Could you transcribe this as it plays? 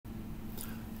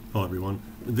Hi everyone.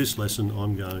 In this lesson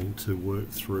I'm going to work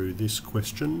through this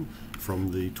question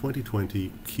from the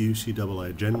 2020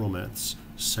 QCAA General Maths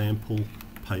sample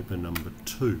paper number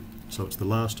 2. So it's the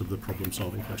last of the problem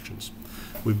solving questions.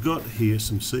 We've got here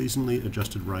some seasonally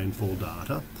adjusted rainfall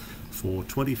data for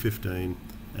 2015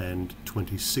 and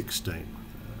 2016.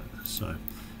 So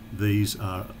these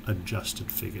are adjusted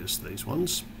figures, these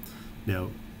ones.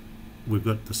 Now we've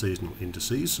got the seasonal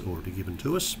indices already given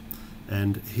to us.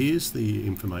 And here's the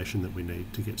information that we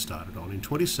need to get started on. In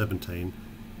 2017,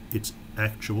 it's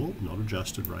actual, not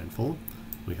adjusted rainfall.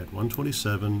 We had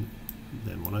 127,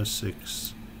 then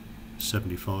 106,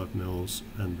 75 mils,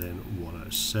 and then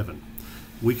 107.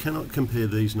 We cannot compare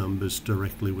these numbers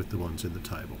directly with the ones in the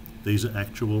table. These are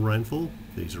actual rainfall,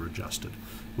 these are adjusted.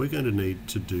 We're going to need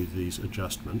to do these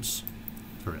adjustments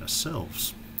for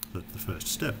ourselves. That's the first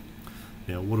step.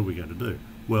 Now, what are we going to do?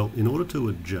 Well, in order to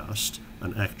adjust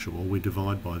an actual, we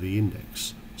divide by the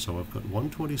index. So I've got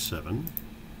 127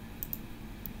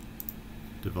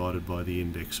 divided by the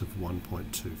index of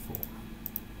 1.24.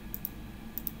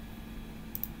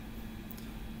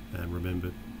 And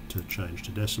remember to change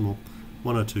to decimal.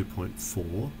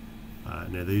 102.4.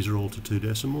 Now these are all to 2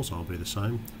 decimals, I'll be the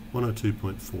same.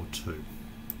 102.42.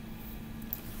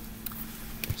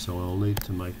 So I'll need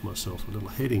to make myself a little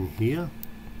heading here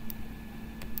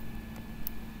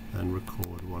and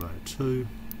record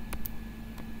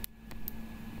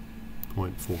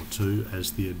 102.42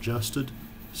 as the adjusted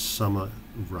summer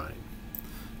rain.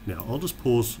 Now I'll just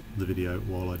pause the video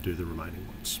while I do the remaining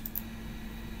ones.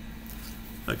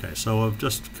 Okay, so I've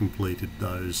just completed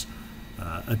those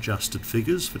adjusted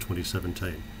figures for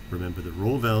 2017. Remember the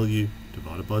raw value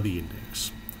divided by the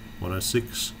index.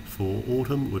 106 for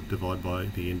autumn would divide by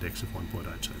the index of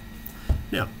 1.02.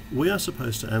 Now we are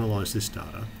supposed to analyse this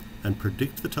data and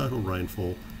predict the total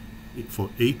rainfall for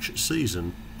each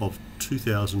season of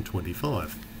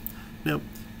 2025. Now,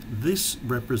 this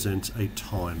represents a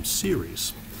time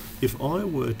series. If I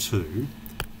were to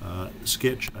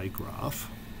sketch a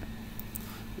graph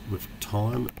with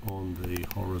time on the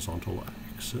horizontal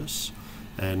axis,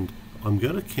 and I'm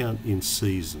going to count in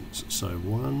seasons, so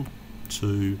 1,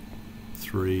 2,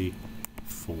 3,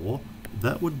 4,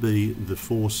 that would be the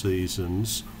 4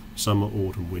 seasons, summer,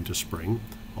 autumn, winter, spring,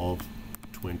 of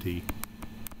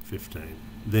 2015.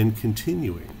 Then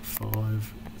continuing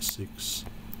 5, 6,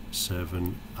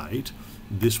 7, 8.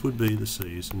 This would be the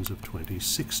seasons of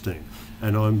 2016.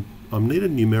 And I need a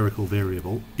numerical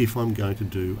variable if I'm going to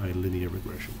do a linear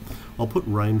regression. I'll put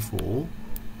rainfall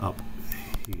up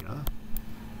here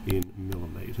in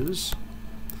millimetres,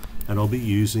 and I'll be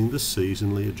using the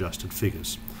seasonally adjusted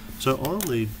figures. So I'll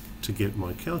need to get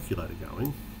my calculator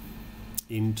going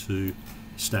into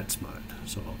stats mode.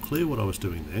 So I'll clear what I was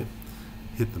doing there,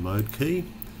 hit the mode key,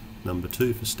 number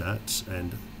 2 for stats,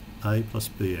 and A plus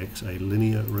BX, a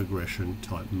linear regression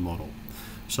type model.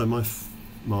 So my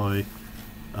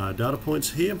data points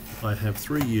here, I have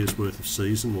 3 years worth of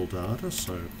seasonal data,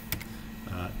 so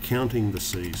counting the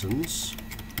seasons,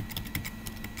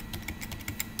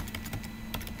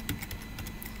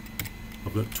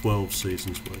 I've got 12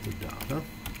 seasons worth of data.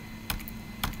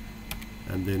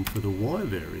 And then for the Y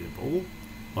variable,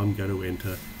 I'm going to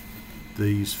enter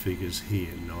these figures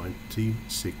here,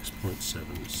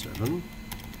 96.77,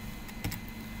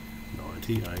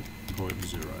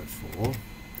 98.04,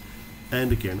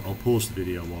 and again I'll pause the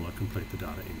video while I complete the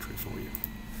data entry for you.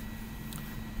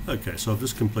 Okay, so I've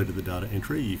just completed the data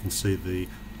entry. You can see the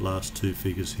last 2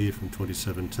 figures here from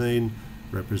 2017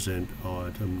 represent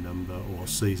item number or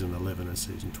season 11 and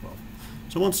season 12.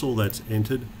 So once all that's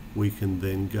entered, we can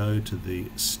then go to the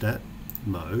stat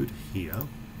mode here.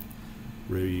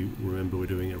 Remember we're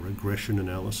doing a regression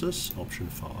analysis, option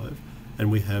 5,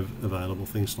 and we have available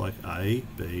things like A,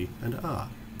 B and R.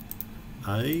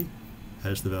 A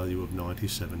has the value of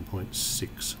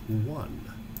 97.61.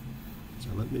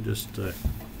 So let me just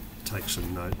take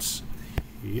some notes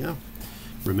here.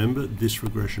 Remember this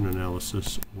regression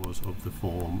analysis was of the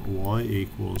form y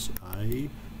equals A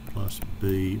plus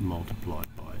B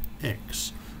multiplied by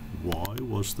X. Y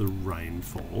was the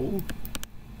rainfall.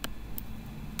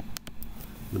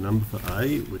 The number for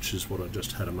A, which is what I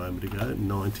just had a moment ago,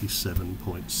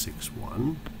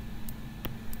 97.61.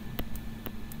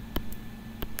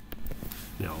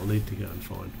 Now I'll need to go and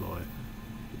find my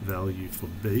value for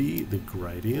B, the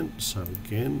gradient. So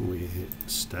again, we hit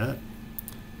stat,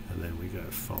 and then we go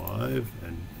 5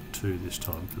 and 2 this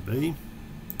time for B.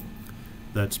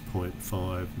 That's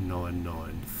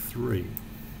 0.5993.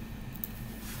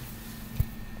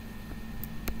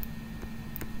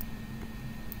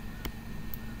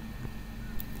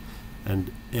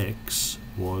 And X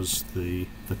was the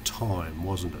time,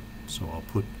 wasn't it? So I'll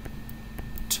put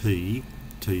T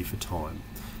for time.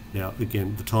 Now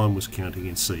again, the time was counting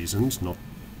in seasons, not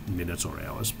minutes or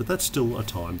hours, but that's still a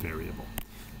time variable.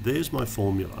 There's my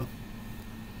formula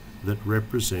that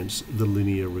represents the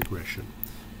linear regression.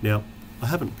 Now, I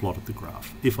haven't plotted the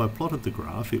graph. If I plotted the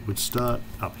graph, it would start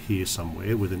up here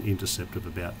somewhere with an intercept of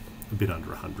about a bit under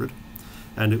 100,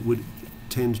 and it would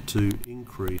tend to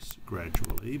increase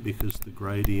gradually because the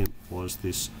gradient was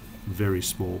this very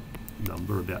small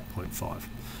number, about 0.5.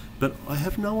 But I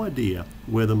have no idea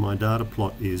whether my data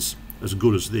plot is as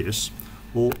good as this,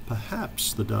 or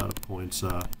perhaps the data points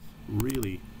are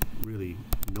really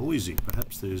noisy.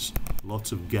 Perhaps there's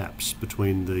lots of gaps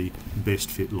between the best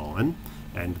fit line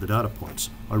and the data points.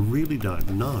 I really don't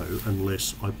know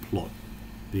unless I plot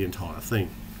the entire thing.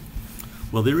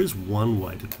 Well, there is one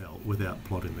way to tell without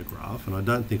plotting the graph, and I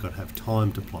don't think I'd have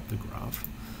time to plot the graph.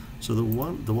 So the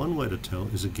one way to tell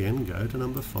is, again, go to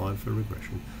number 5 for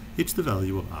regression. It's the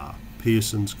value of R,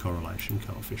 Pearson's correlation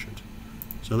coefficient.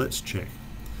 So let's check.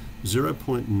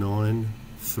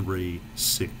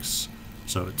 0.936.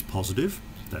 So it's positive.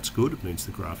 That's good. It means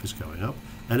the graph is going up,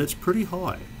 and it's pretty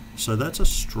high. So that's a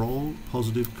strong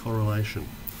positive correlation.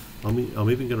 I'm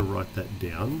even going to write that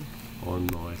down on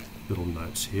my little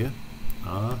notes here.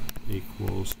 R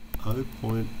equals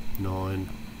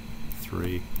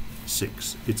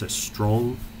 0.936. It's a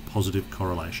strong positive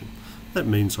correlation. That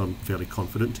means I'm fairly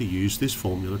confident to use this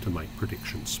formula to make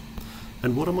predictions.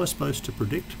 And what am I supposed to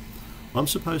predict? I'm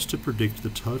supposed to predict the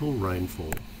total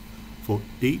rainfall for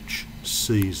each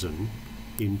season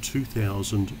in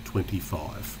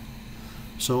 2025.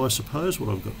 So I suppose what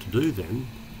I've got to do then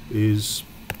is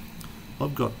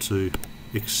I've got to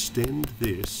extend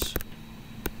this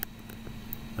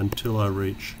until I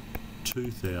reach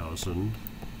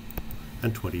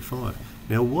 2025.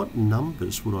 Now, what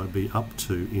numbers would I be up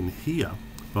to in here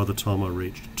by the time I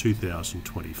reached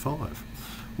 2025?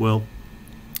 Well,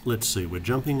 let's see, we're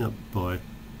jumping up by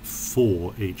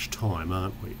 4 each time,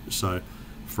 aren't we? So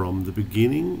from the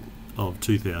beginning of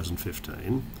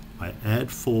 2015, I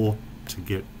add 4 to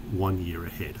get 1 year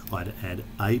ahead. I'd add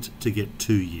 8 to get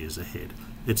 2 years ahead,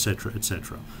 etc.,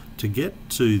 etc. To get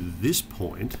to this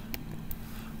point,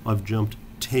 I've jumped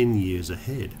 10 years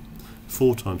ahead.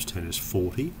 4 times 10 is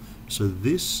 40. So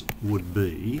this would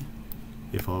be,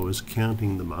 if I was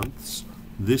counting the months,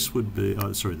 this would be,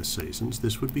 the seasons,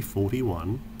 this would be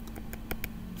 41,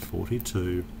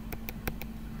 42,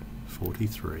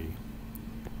 43,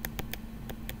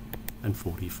 and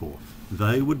 44.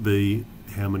 They would be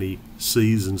how many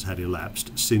seasons had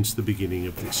elapsed since the beginning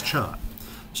of this chart.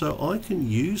 So I can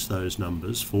use those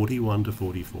numbers, 41 to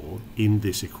 44, in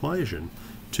this equation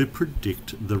to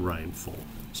predict the rainfall.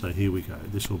 So here we go.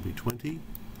 This will be 20,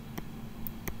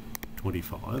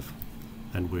 25,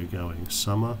 and we're going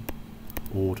summer,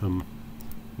 autumn,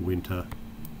 winter,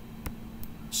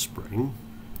 spring.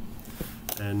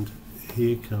 And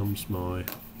here comes my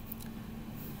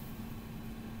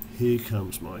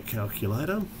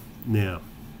calculator. Now,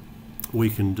 we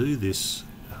can do this,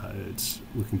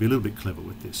 we can be a little bit clever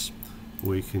with this.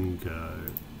 We can go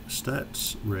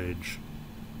stats, reg,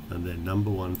 and then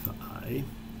number 1 for A,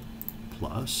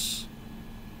 plus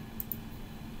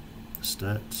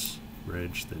stats,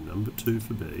 reg, then number 2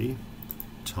 for B,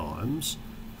 times,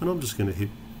 and I'm just going to hit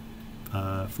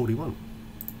 41.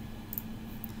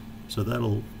 So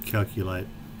that'll calculate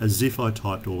as if I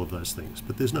typed all of those things,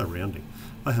 but there's no rounding.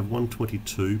 I have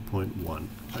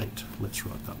 122.18. Let's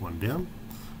write that one down.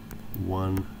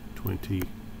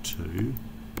 122.18.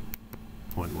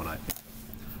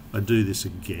 I do this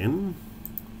again,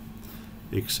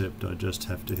 except I just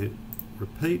have to hit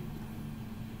repeat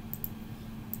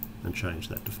and change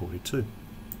that to 42.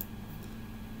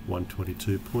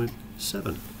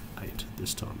 122.78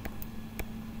 this time.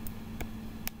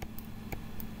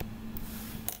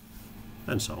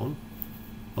 And so on.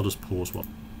 I'll just pause one.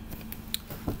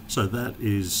 So that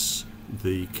is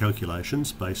the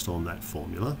calculations based on that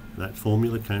formula. That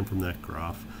formula came from that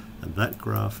graph, and that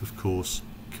graph, of course,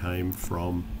 came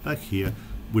from back here,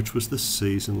 which was the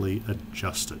seasonally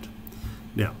adjusted.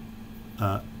 Now,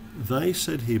 they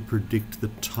said here predict the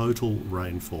total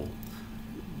rainfall.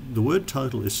 The word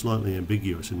total is slightly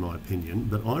ambiguous in my opinion,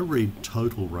 but I read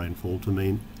total rainfall to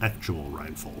mean actual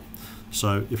rainfall.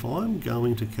 So if I'm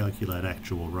going to calculate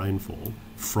actual rainfall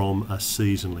from a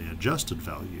seasonally adjusted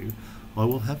value, I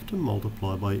will have to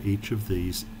multiply by each of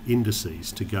these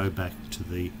indices to go back to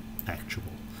the actual.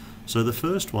 So the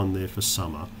first one there for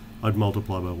summer, I'd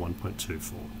multiply by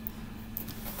 1.24.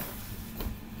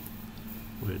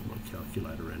 Where'd my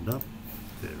calculator end up?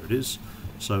 There it is.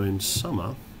 So in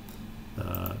summer,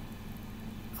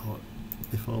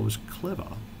 if I was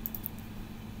clever,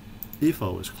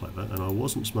 and I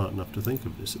wasn't smart enough to think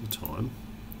of this at the time,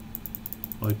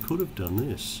 I could have done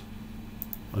this.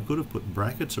 I could have put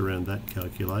brackets around that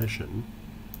calculation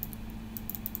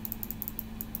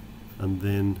and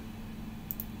then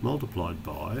multiplied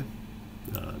by,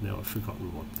 now I've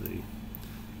forgotten what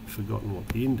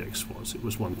the index was. It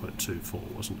was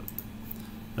 1.24, wasn't it?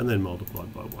 And then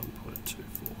multiplied by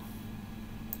 1.24.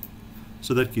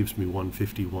 So that gives me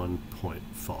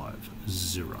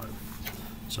 151.50.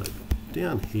 So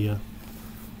down here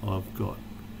I've got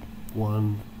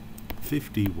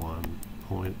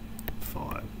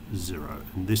 151.50,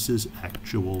 and this is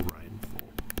actual rainfall.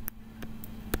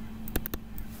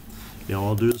 Now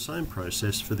I'll do the same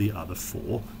process for the other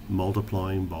four,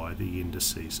 multiplying by the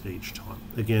indices each time.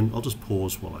 Again, I'll just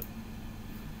pause while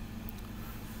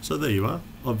So there you are.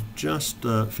 I've just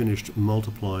finished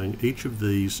multiplying each of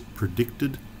these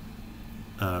predicted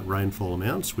rainfall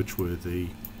amounts, which were the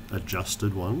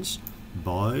adjusted ones,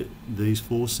 by these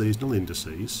four seasonal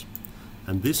indices,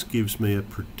 and this gives me a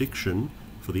prediction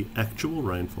for the actual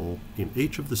rainfall in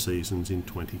each of the seasons in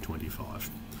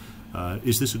 2025.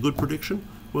 Is this a good prediction?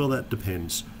 Well, that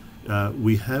depends.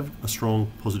 We have a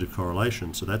strong positive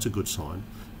correlation, so that's a good sign,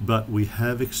 but we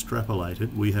have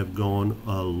extrapolated, we have gone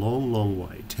a long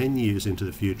way, 10 years into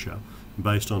the future,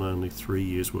 based on only 3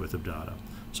 years worth of data.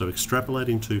 So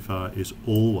extrapolating too far is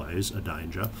always a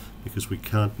danger, because we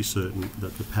can't be certain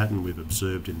that the pattern we've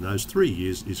observed in those 3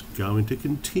 years is going to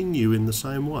continue in the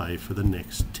same way for the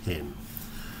next 10.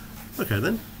 Okay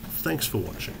then, thanks for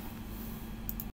watching.